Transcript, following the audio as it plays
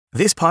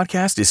This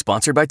podcast is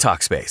sponsored by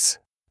Talkspace.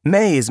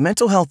 May is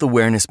Mental Health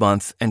Awareness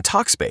Month, and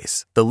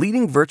Talkspace, the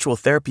leading virtual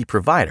therapy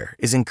provider,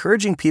 is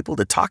encouraging people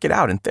to talk it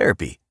out in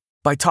therapy.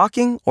 By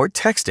talking or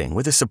texting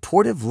with a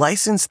supportive,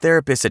 licensed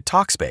therapist at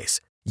Talkspace,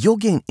 you'll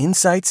gain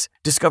insights,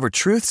 discover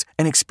truths,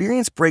 and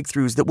experience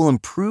breakthroughs that will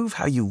improve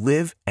how you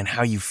live and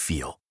how you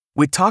feel.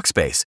 With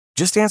Talkspace,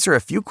 just answer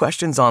a few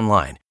questions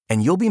online,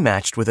 and you'll be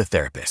matched with a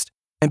therapist.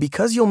 And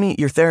because you'll meet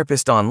your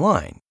therapist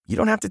online, you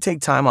don't have to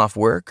take time off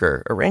work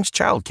or arrange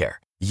childcare.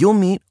 You'll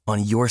meet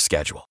on your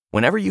schedule,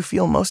 whenever you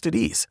feel most at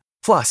ease.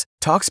 Plus,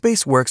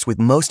 Talkspace works with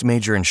most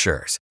major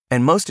insurers,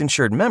 and most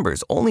insured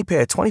members only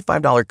pay a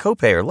 $25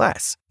 copay or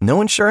less. No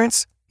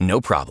insurance?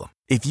 No problem.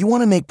 If you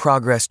want to make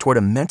progress toward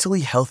a mentally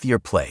healthier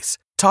place,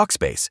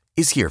 Talkspace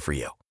is here for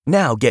you.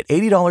 Now get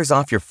 $80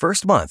 off your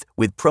first month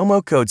with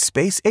promo code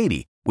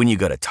SPACE80 when you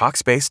go to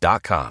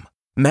Talkspace.com.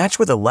 Match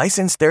with a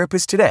licensed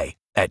therapist today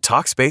at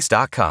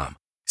Talkspace.com.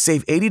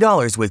 Save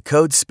 $80 with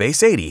code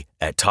SPACE80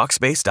 at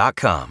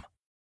Talkspace.com.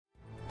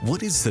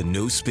 What is the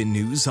No Spin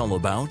News all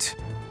about?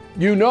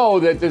 You know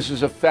that this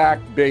is a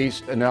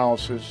fact-based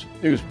analysis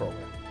news program.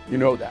 You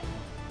know that.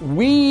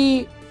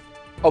 We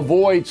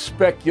avoid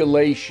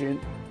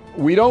speculation.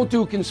 We don't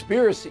do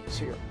conspiracies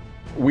here.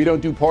 We don't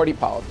do party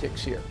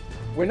politics here.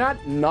 We're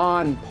not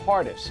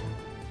nonpartisan.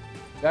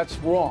 That's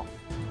wrong.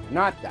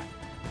 Not that.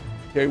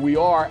 Okay, we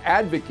are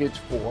advocates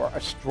for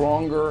a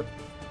stronger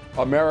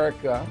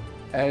America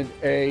and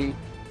a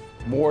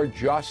more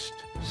just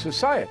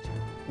society.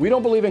 We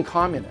don't believe in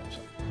communism.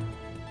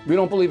 We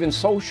don't believe in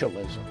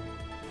socialism.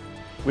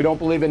 We don't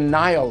believe in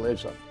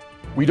nihilism.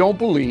 We don't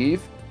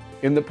believe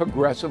in the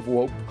progressive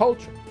woke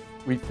culture.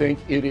 We think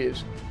it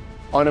is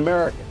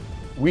un-American.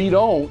 We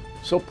don't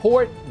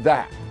support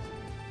that.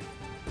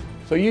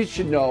 So you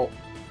should know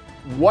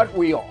what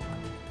we are,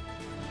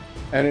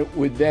 and it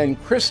would then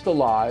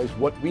crystallize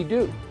what we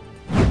do.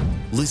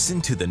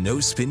 Listen to the No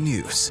Spin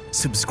News.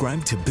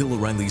 Subscribe to Bill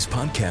O'Reilly's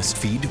podcast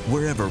feed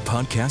wherever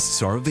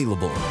podcasts are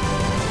available.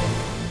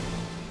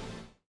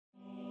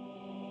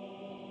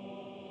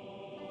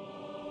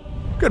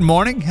 Good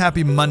morning.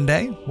 Happy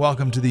Monday.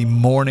 Welcome to the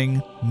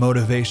Morning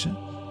Motivation.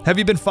 Have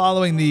you been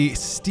following the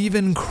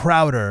Steven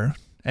Crowder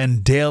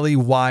and Daily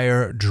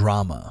Wire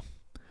drama?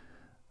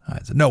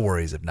 So no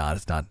worries if not.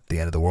 It's not the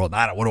end of the world.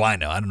 What do I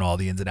know? I don't know all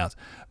the ins and outs.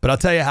 But I'll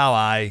tell you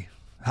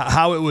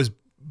how it was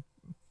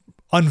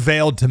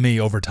unveiled to me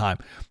over time.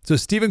 So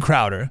Steven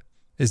Crowder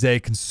is a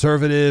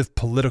conservative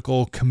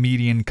political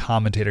comedian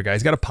commentator guy.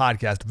 He's got a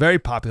podcast, very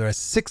popular, has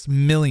 6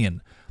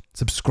 million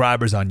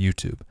subscribers on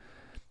YouTube.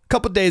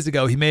 Couple days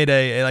ago, he made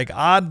a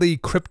oddly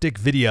cryptic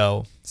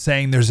video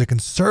saying there's a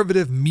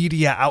conservative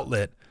media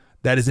outlet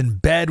that is in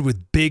bed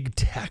with big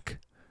tech.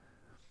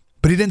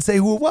 But he didn't say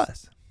who it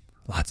was.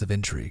 Lots of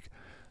intrigue.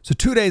 So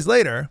 2 days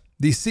later,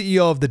 the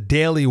CEO of the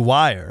Daily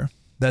Wire,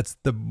 that's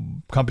the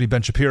company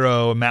Ben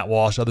Shapiro, Matt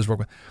Walsh, others work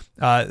with,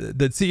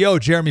 the CEO,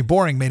 Jeremy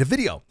Boring, made a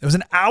video. It was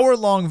an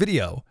hour-long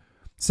video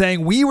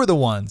saying we were the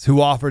ones who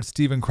offered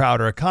Steven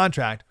Crowder a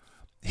contract.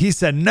 He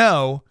said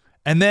no.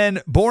 And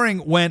then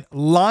Boring went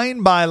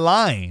line by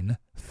line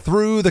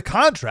through the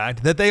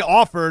contract that they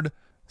offered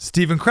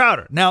Steven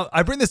Crowder. Now,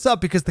 I bring this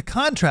up because the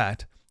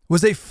contract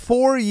was a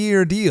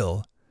 4-year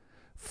deal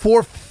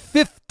for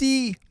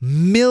 $50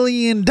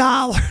 million.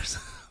 What?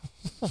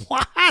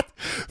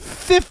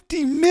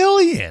 $50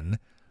 million?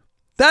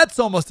 That's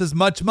almost as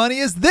much money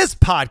as this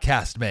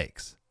podcast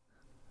makes.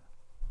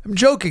 I'm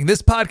joking.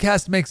 This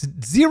podcast makes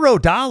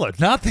 $0.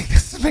 Nothing.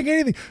 This doesn't make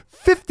anything.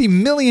 $50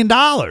 million.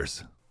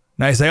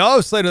 Now you say, oh,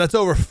 Slater, that's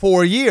over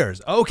 4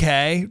 years.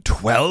 Okay,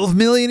 $12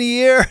 million a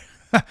year.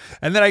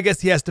 And then I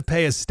guess he has to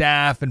pay his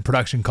staff and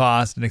production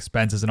costs and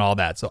expenses and all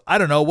that. So I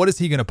don't know. What is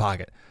he going to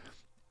pocket?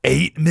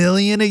 $8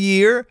 million a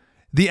year?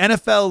 The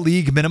NFL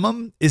league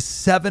minimum is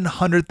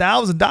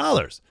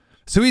 $700,000.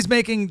 So he's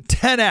making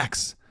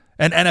 10x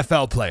an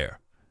NFL player.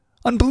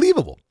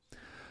 Unbelievable.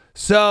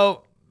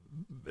 So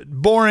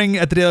Boring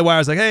at the Daily Wire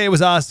was like, hey, it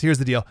was us. Here's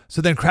the deal.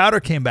 So then Crowder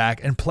came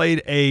back and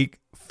played a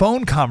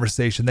phone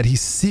conversation that he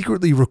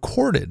secretly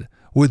recorded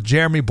with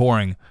Jeremy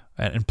Boring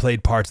and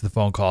played parts of the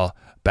phone call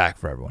back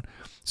for everyone.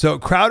 So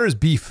Crowder's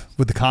beef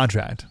with the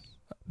contract,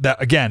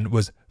 that again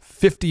was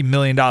 $50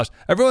 million.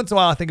 Every once in a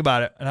while I think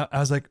about it and I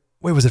was like,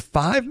 wait, was it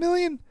 $5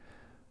 million?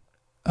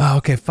 Oh,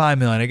 okay, $5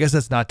 million. I guess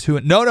that's not too.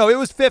 No, it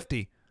was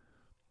 50.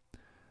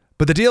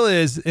 But the deal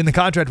is in the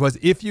contract was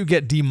if you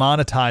get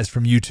demonetized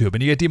from YouTube,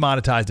 and you get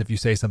demonetized if you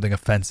say something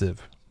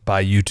offensive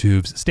by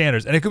YouTube's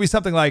standards, and it could be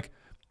something like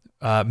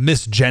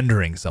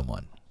misgendering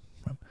someone.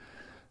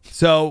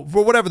 So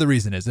for whatever the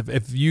reason is,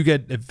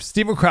 if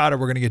Steven Crowder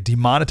were going to get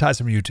demonetized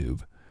from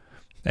YouTube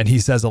and he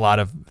says a lot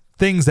of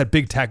things that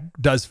big tech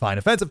does find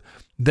offensive,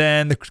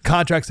 then the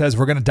contract says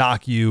we're going to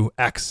dock you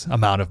X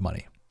amount of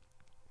money.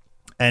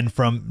 And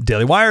from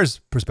Daily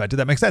Wire's perspective,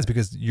 that makes sense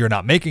because you're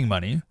not making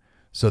money.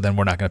 So then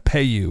we're not going to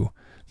pay you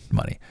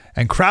money.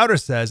 And Crowder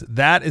says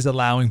that is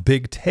allowing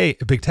big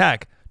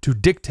tech to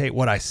dictate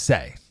what I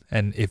say.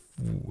 And if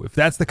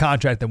that's the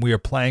contract, then we are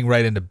playing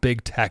right into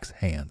big tech's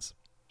hands.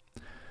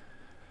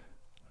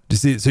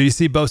 You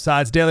see both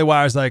sides. Daily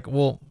Wire's like,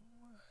 well,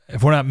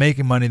 if we're not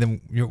making money,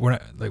 then we're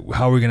not, like,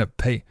 how are we going to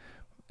pay?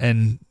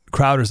 And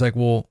Crowder's like,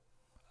 well,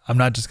 I'm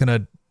not just going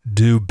to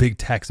do big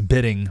tech's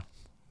bidding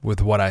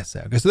with what I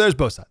say. Okay, so there's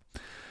both sides.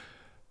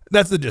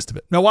 That's the gist of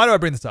it. Now, why do I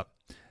bring this up?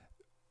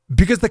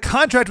 Because the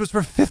contract was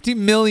for $50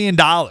 million.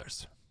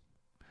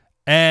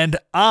 And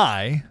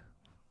I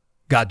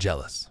got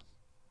jealous.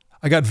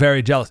 I got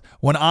very jealous.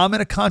 When I'm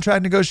in a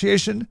contract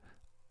negotiation,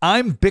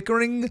 I'm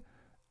bickering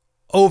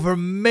over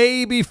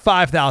maybe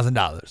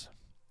 $5,000.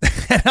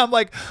 And I'm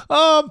like,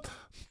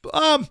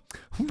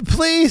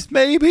 please,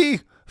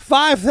 maybe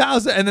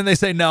 $5,000. And then they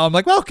say no. I'm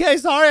like, okay,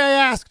 sorry I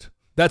asked.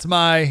 That's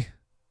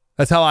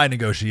how I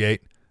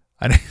negotiate.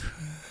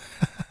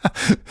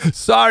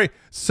 Sorry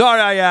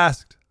I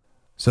asked.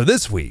 So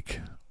this week,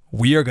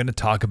 we are going to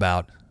talk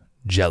about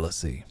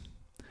jealousy.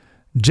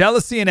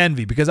 Jealousy and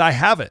envy, because I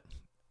have it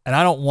and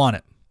I don't want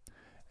it.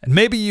 And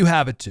maybe you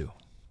have it too.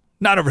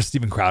 Not over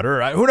Steven Crowder.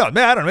 Right? Who knows?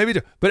 Man, I don't know. Maybe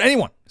you do. But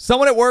anyone,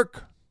 someone at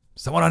work,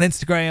 someone on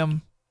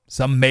Instagram,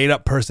 some made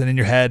up person in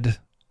your head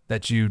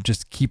that you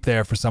just keep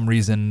there for some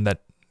reason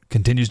that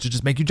continues to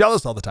just make you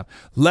jealous all the time.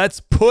 Let's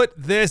put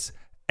this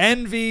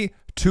envy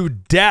to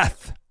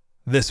death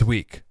this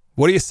week.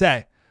 What do you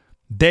say?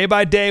 Day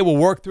by day, we'll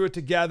work through it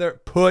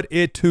together. Put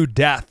it to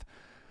death.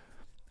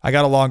 I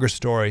got a longer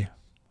story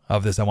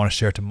of this I want to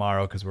share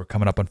tomorrow because we're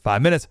coming up on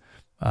 5 minutes.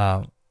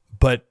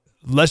 But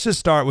let's just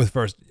start with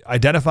first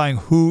identifying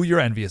who you're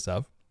envious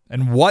of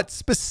and what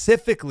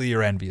specifically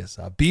you're envious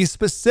of. Be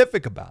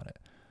specific about it.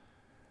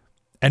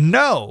 And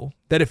know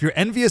that if you're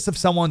envious of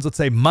someone's, let's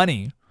say,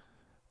 money,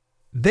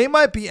 they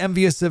might be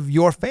envious of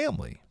your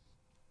family,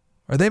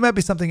 or they might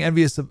be something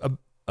envious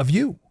of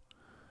you.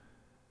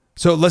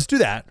 So let's do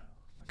that.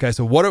 Okay,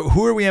 so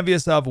who are we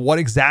envious of? What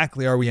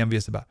exactly are we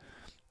envious about?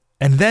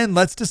 And then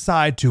let's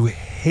decide to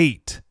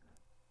hate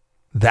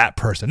that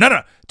person.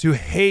 No, to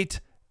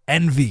hate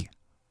envy.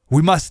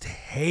 We must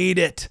hate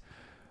it.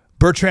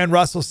 Bertrand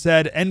Russell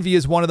said, envy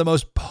is one of the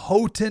most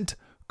potent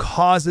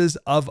causes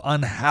of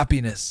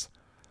unhappiness.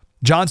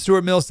 John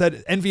Stuart Mill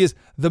said, envy is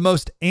the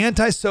most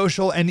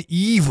antisocial and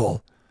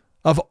evil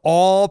of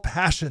all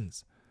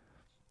passions.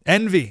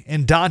 Envy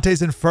in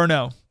Dante's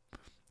Inferno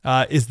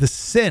is the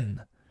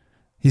sin.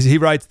 He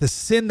writes, the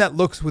sin that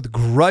looks with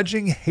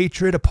grudging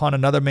hatred upon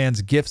another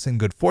man's gifts and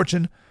good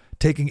fortune,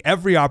 taking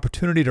every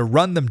opportunity to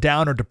run them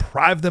down or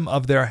deprive them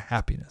of their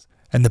happiness.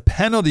 And the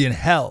penalty in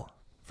hell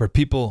for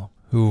people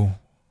who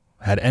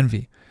had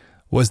envy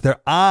was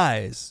their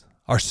eyes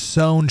are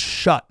sewn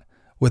shut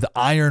with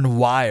iron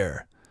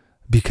wire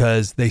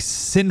because they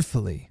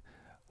sinfully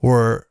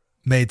were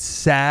made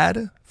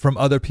sad from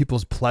other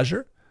people's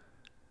pleasure,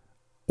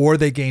 or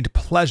they gained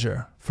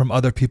pleasure from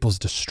other people's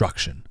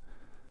destruction.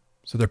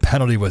 So their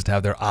penalty was to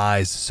have their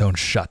eyes sewn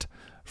shut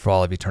for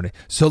all of eternity.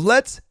 So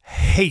let's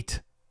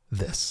hate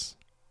this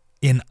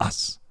in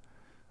us.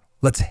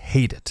 Let's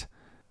hate it.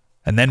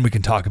 And then we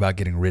can talk about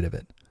getting rid of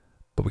it.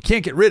 But we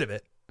can't get rid of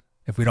it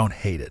if we don't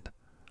hate it.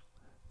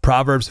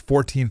 Proverbs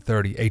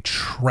 14:30, a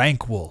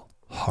tranquil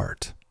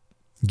heart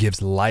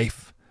gives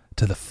life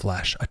to the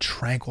flesh. A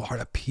tranquil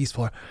heart, a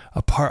peaceful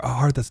heart, a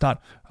heart that's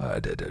not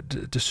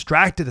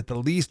distracted at the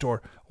least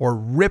or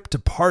ripped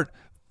apart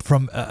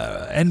from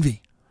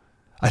envy.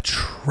 A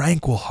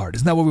tranquil heart.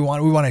 Isn't that what we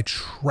want? We want a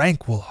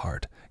tranquil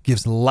heart.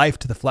 Gives life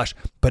to the flesh.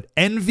 But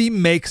envy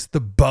makes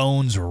the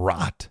bones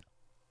rot.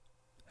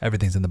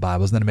 Everything's in the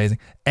Bible. Isn't that amazing?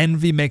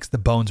 Envy makes the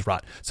bones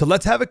rot. So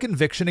let's have a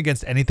conviction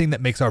against anything that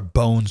makes our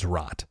bones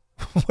rot.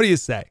 What do you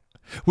say?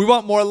 We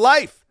want more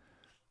life,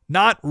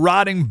 not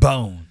rotting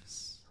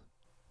bones.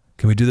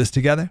 Can we do this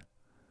together?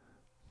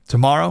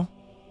 Tomorrow,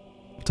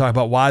 we'll talk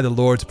about why the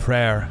Lord's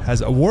Prayer has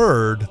a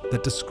word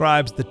that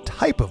describes the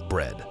type of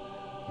bread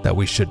that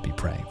we should be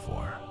praying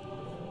for.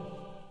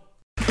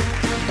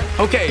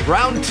 Okay,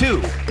 round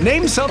 2.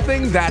 Name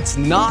something that's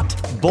not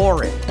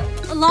boring.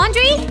 A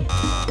laundry?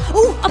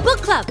 Ooh, a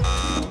book club.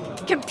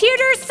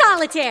 Computer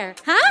solitaire,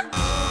 huh?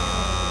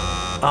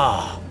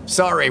 Ah,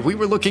 sorry, we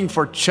were looking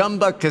for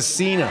Chumba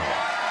Casino.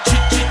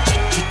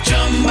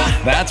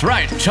 That's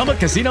right,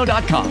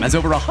 ChumbaCasino.com has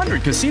over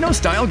 100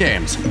 casino-style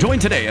games. Join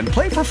today and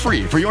play for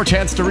free for your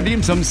chance to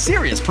redeem some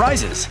serious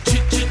prizes.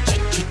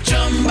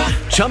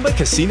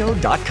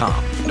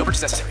 ChumbaCasino.com. No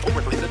purchase necessary. Void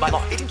where prohibited by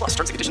law. 18+ terms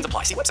and conditions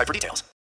apply. See website for details.